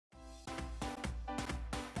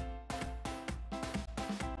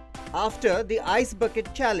After the Ice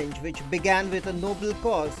Bucket Challenge, which began with a noble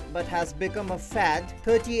cause but has become a fad,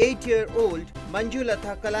 38-year-old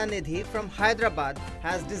Manjulatha Kalanidhi from Hyderabad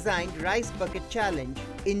has designed Rice Bucket Challenge.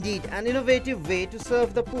 Indeed, an innovative way to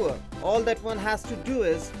serve the poor. All that one has to do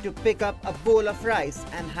is to pick up a bowl of rice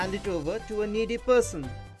and hand it over to a needy person.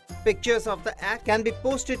 Pictures of the act can be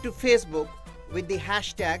posted to Facebook with the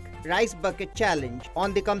hashtag Rice Bucket Challenge.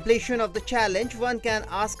 On the completion of the challenge, one can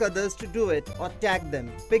ask others to do it or tag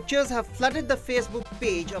them. Pictures have flooded the Facebook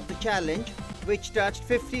page of the challenge, which touched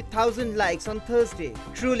 50,000 likes on Thursday.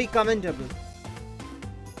 Truly commendable.